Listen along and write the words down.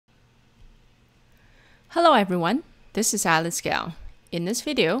Hello everyone, this is Alice Gao. In this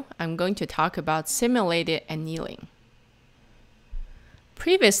video, I'm going to talk about simulated annealing.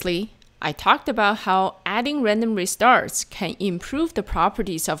 Previously, I talked about how adding random restarts can improve the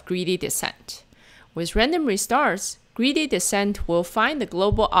properties of greedy descent. With random restarts, greedy descent will find the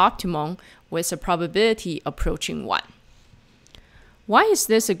global optimum with a probability approaching 1. Why is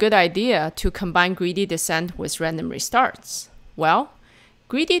this a good idea to combine greedy descent with random restarts? Well,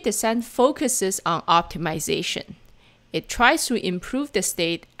 greedy descent focuses on optimization. It tries to improve the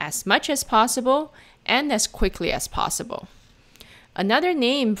state as much as possible and as quickly as possible. Another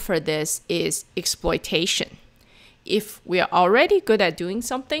name for this is exploitation. If we are already good at doing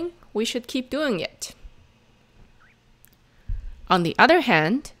something, we should keep doing it. On the other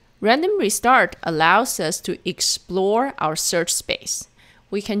hand, random restart allows us to explore our search space.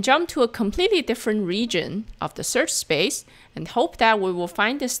 We can jump to a completely different region of the search space and hope that we will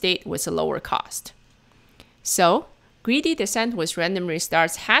find a state with a lower cost. So, greedy descent with random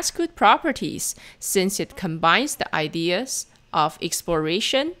restarts has good properties since it combines the ideas of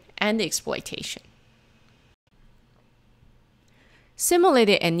exploration and exploitation.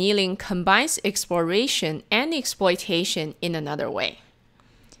 Simulated annealing combines exploration and exploitation in another way.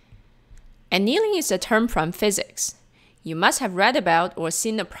 Annealing is a term from physics. You must have read about or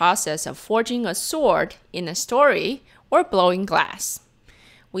seen the process of forging a sword in a story or blowing glass.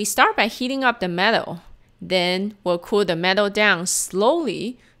 We start by heating up the metal, then we'll cool the metal down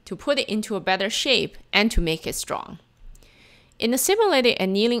slowly to put it into a better shape and to make it strong. In the simulated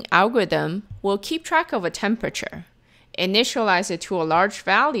annealing algorithm, we'll keep track of a temperature, initialize it to a large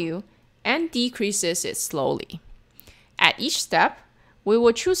value, and decreases it slowly. At each step, we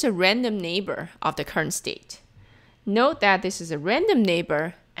will choose a random neighbor of the current state. Note that this is a random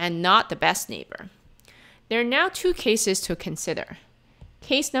neighbor and not the best neighbor. There are now two cases to consider.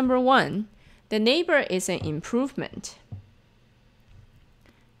 Case number 1, the neighbor is an improvement.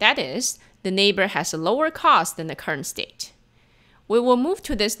 That is, the neighbor has a lower cost than the current state. We will move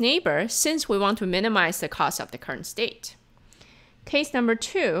to this neighbor since we want to minimize the cost of the current state. Case number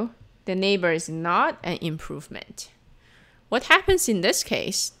 2, the neighbor is not an improvement. What happens in this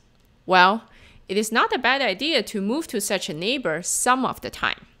case? Well, it is not a bad idea to move to such a neighbor some of the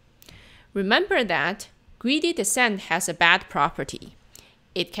time. Remember that greedy descent has a bad property.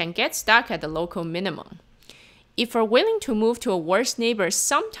 It can get stuck at the local minimum. If we're willing to move to a worse neighbor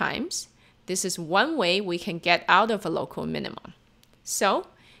sometimes, this is one way we can get out of a local minimum. So,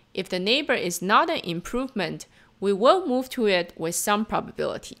 if the neighbor is not an improvement, we will move to it with some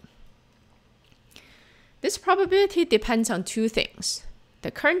probability. This probability depends on two things: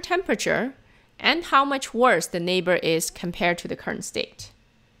 the current temperature and how much worse the neighbor is compared to the current state.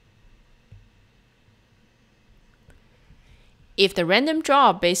 If the random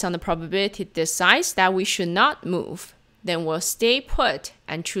draw based on the probability decides that we should not move, then we'll stay put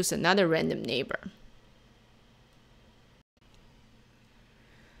and choose another random neighbor.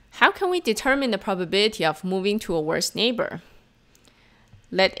 How can we determine the probability of moving to a worse neighbor?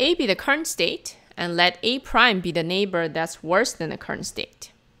 Let A be the current state, and let A prime be the neighbor that's worse than the current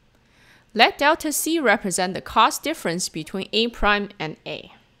state. Let delta C represent the cost difference between A prime and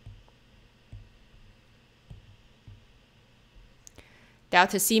A.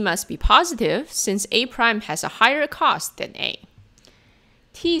 Delta C must be positive since A prime has a higher cost than A.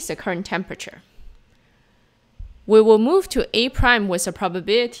 T is the current temperature. We will move to A prime with a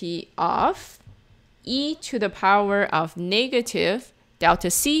probability of e to the power of negative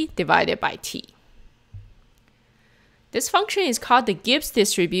delta C divided by T. This function is called the Gibbs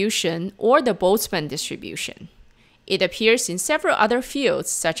distribution or the Boltzmann distribution. It appears in several other fields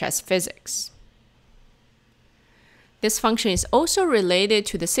such as physics. This function is also related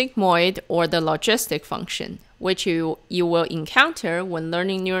to the sigmoid or the logistic function, which you will encounter when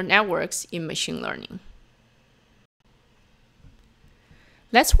learning neural networks in machine learning.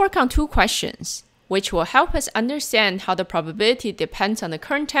 Let's work on two questions, which will help us understand how the probability depends on the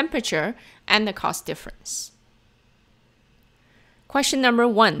current temperature and the cost difference. Question number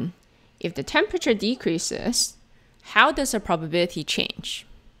 1. If the temperature decreases, how does the probability change?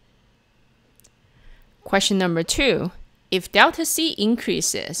 Question number 2. If delta C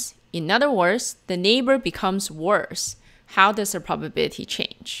increases, in other words, the neighbor becomes worse, how does the probability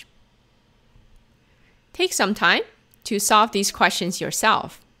change? Take some time to solve these questions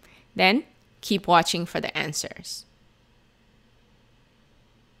yourself. Then, keep watching for the answers.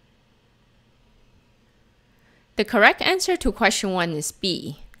 The correct answer to question 1 is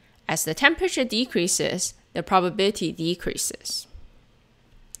B. As the temperature decreases, the probability decreases.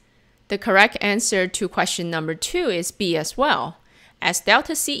 The correct answer to question number 2 is B as well. As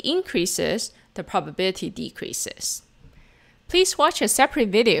delta C increases, the probability decreases. Please watch a separate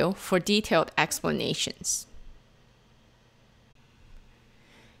video for detailed explanations.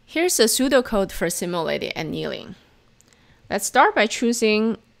 Here's the pseudocode for simulated annealing. Let's start by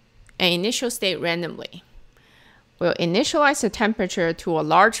choosing an initial state randomly. We'll initialize the temperature to a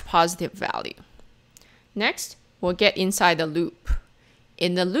large positive value. Next, we'll get inside the loop.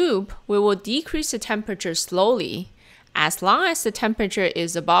 In the loop, we will decrease the temperature slowly. As long as the temperature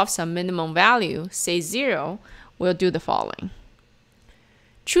is above some minimum value, say 0, we'll do the following.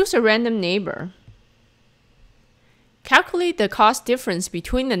 Choose a random neighbor. Calculate the cost difference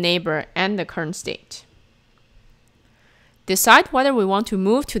between the neighbor and the current state. Decide whether we want to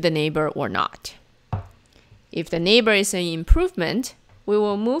move to the neighbor or not. If the neighbor is an improvement, we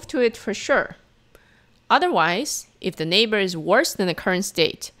will move to it for sure. Otherwise, if the neighbor is worse than the current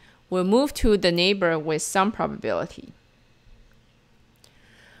state, we'll move to the neighbor with some probability.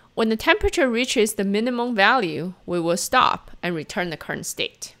 When the temperature reaches the minimum value, we will stop and return the current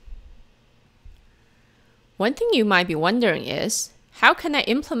state. One thing you might be wondering is, how can I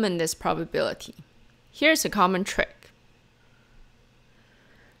implement this probability? Here's a common trick.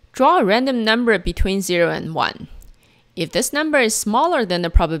 Draw a random number between 0 and 1. If this number is smaller than the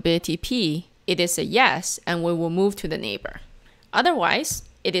probability p, it is a yes and we will move to the neighbor. Otherwise,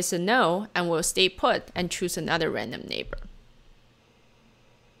 it is a no and we'll stay put and choose another random neighbor.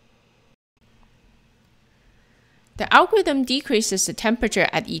 The algorithm decreases the temperature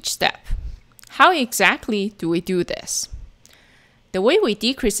at each step. How exactly do we do this? The way we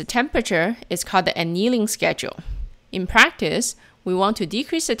decrease the temperature is called the annealing schedule. In practice, we want to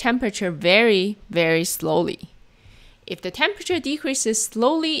decrease the temperature very, very slowly. If the temperature decreases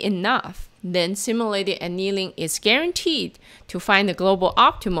slowly enough, then simulated annealing is guaranteed to find the global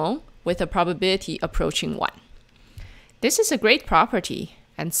optimal with a probability approaching 1. This is a great property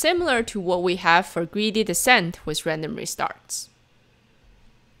and similar to what we have for greedy descent with random restarts.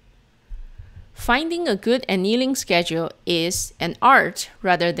 Finding a good annealing schedule is an art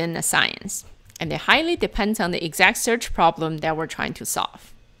rather than a science, and it highly depends on the exact search problem that we're trying to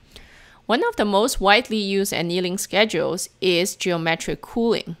solve. One of the most widely used annealing schedules is geometric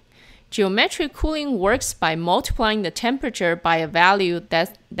cooling. Geometric cooling works by multiplying the temperature by a value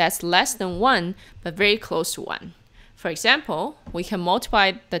that's less than 1 but very close to 1. For example, we can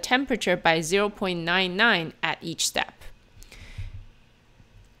multiply the temperature by 0.99 at each step.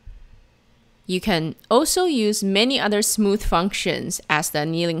 You can also use many other smooth functions as the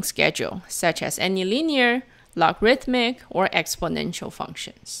annealing schedule, such as any linear, logarithmic, or exponential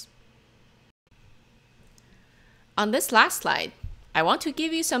functions. On this last slide, I want to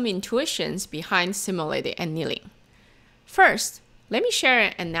give you some intuitions behind simulated annealing. First, let me share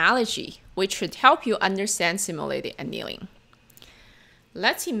an analogy which should help you understand simulated annealing.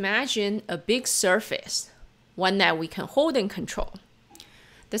 Let's imagine a big surface, one that we can hold and control.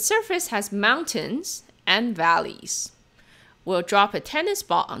 The surface has mountains and valleys. We'll drop a tennis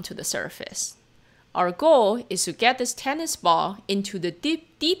ball onto the surface. Our goal is to get this tennis ball into the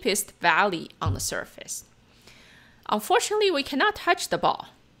deepest valley on the surface. Unfortunately, we cannot touch the ball,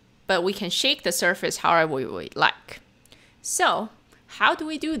 but we can shake the surface however we would like. So, how do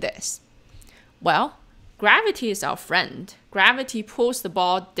we do this? Well, gravity is our friend. Gravity pulls the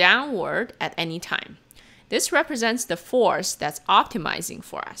ball downward at any time. This represents the force that's optimizing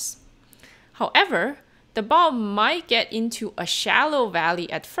for us. However, the ball might get into a shallow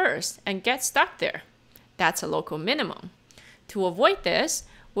valley at first and get stuck there. That's a local minimum. To avoid this,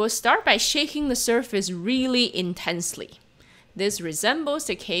 we'll start by shaking the surface really intensely. This resembles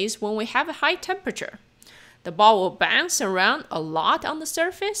the case when we have a high temperature. The ball will bounce around a lot on the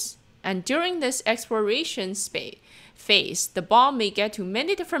surface, and during this exploration phase, the ball may get to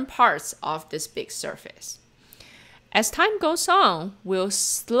many different parts of this big surface. As time goes on, we'll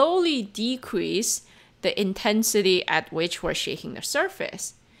slowly decrease the intensity at which we're shaking the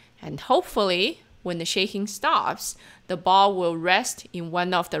surface, and hopefully, when the shaking stops, the ball will rest in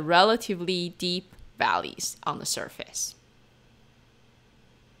one of the relatively deep valleys on the surface.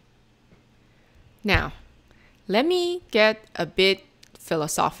 Now, let me get a bit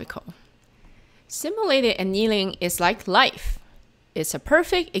philosophical. Simulated annealing is like life. It's a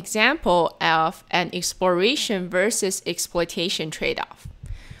perfect example of an exploration versus exploitation trade-off.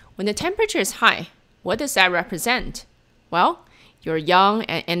 When the temperature is high, what does that represent? Well, you're young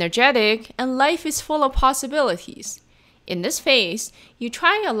and energetic, and life is full of possibilities. In this phase, you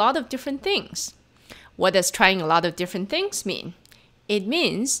try a lot of different things. What does trying a lot of different things mean? It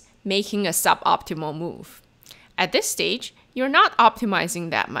means making a suboptimal move. At this stage, you're not optimizing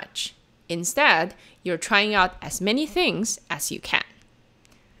that much. Instead, you're trying out as many things as you can.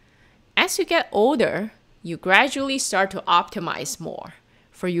 As as you get older, you gradually start to optimize more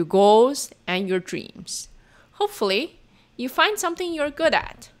for your goals and your dreams. Hopefully, you find something you're good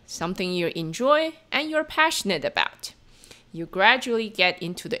at, something you enjoy and you're passionate about. You gradually get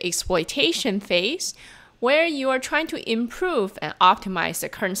into the exploitation phase where you are trying to improve and optimize the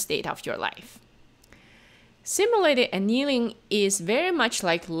current state of your life. Simulated annealing is very much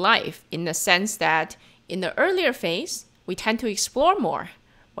like life in the sense that in the earlier phase, we tend to explore more,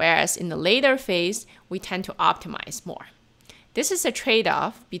 whereas in the later phase, we tend to optimize more. This is a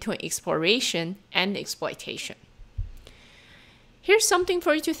trade-off between exploration and exploitation. Here's something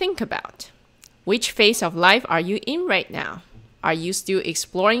for you to think about. Which phase of life are you in right now? Are you still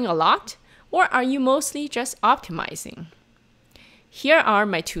exploring a lot, or are you mostly just optimizing? Here are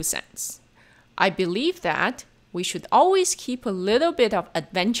my 2 cents. I believe that we should always keep a little bit of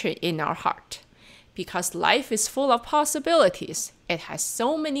adventure in our heart, because life is full of possibilities. It has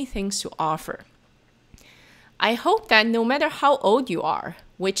so many things to offer. I hope that no matter how old you are,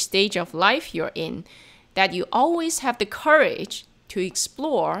 which stage of life you're in, that you always have the courage to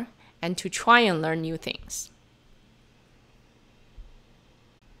explore and to try and learn new things.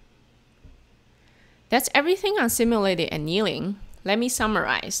 That's everything on simulated annealing. Let me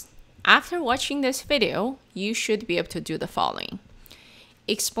summarize. After watching this video, you should be able to do the following.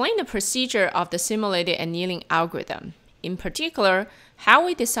 Explain the procedure of the simulated annealing algorithm. In particular, how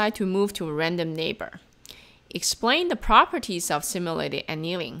we decide to move to a random neighbor. Explain the properties of simulated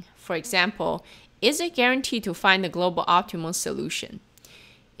annealing. For example, is it guaranteed to find the global optimal solution?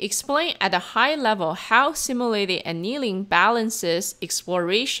 Explain at a high level how simulated annealing balances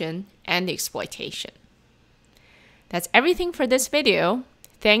exploration and exploitation. That's everything for this video.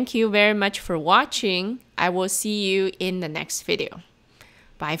 Thank you very much for watching. I will see you in the next video.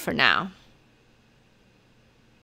 Bye for now.